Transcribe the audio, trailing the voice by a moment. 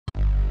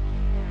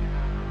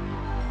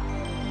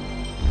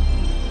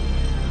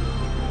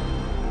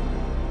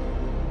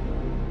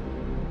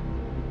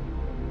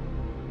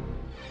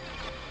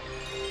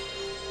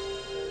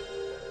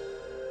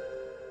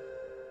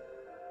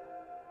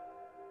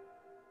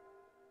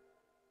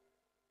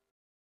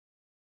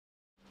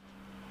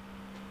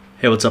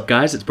Hey, what's up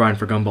guys? It's Brian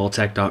for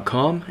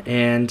GumballTech.com,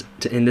 and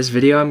in this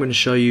video I'm going to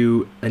show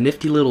you a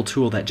nifty little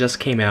tool that just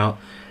came out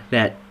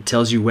that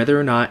tells you whether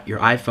or not your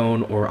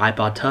iPhone or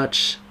iPod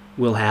Touch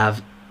will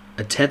have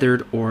a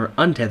tethered or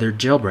untethered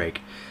jailbreak.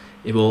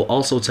 It will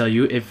also tell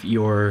you if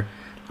your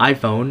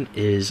iPhone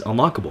is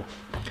unlockable.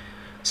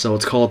 So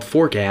it's called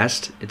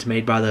f0recast. It's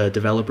made by the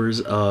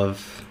developers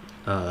of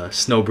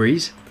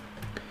Snowbreeze.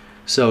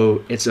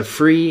 So it's a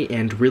free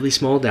and really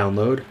small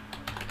download.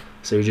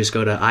 So you just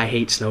go to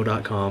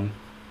ihatesnow.com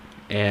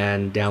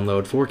and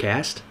download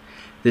f0recast.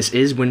 This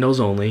is Windows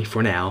only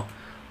for now.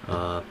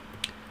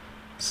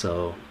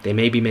 So they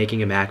may be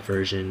making a Mac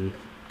version.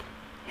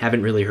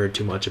 Haven't really heard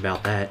too much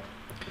about that.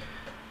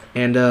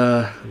 And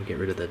let me get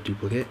rid of the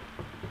duplicate.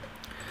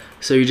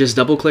 So you just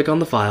double click on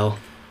the file,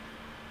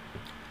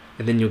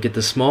 and then you'll get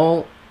the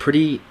small,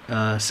 pretty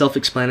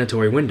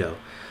self-explanatory window.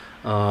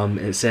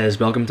 It says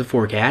welcome to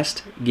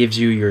f0recast, gives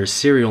you your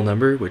serial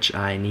number, which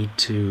I need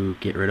to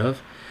get rid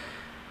of.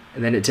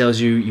 And then it tells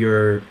you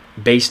your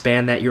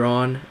baseband that you're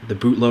on, the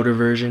bootloader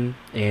version,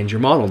 and your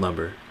model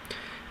number.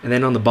 And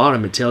then on the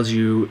bottom it tells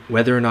you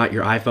whether or not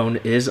your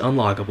iPhone is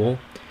unlockable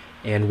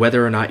and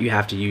whether or not you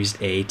have to use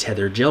a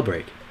tethered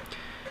jailbreak.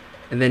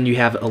 And then you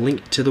have a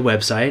link to the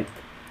website,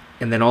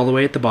 and then all the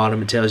way at the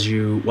bottom it tells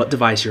you what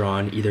device you're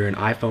on, either an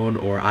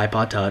iPhone or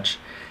iPod Touch,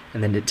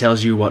 and then it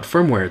tells you what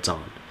firmware it's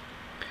on.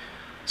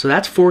 So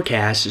that's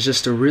f0recast. It's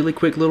just a really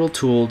quick little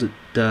tool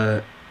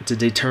to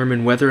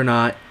determine whether or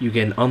not you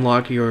can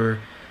unlock your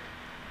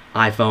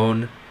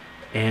iPhone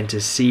and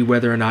to see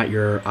whether or not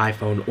your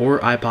iPhone or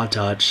iPod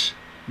Touch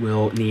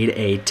will need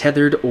a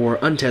tethered or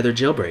untethered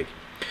jailbreak.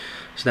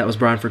 So that was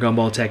Brian for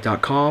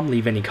GumballTech.com.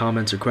 Leave any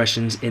comments or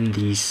questions in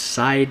the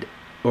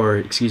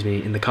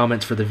in the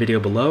comments for the video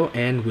below,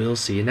 and we'll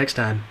see you next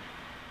time.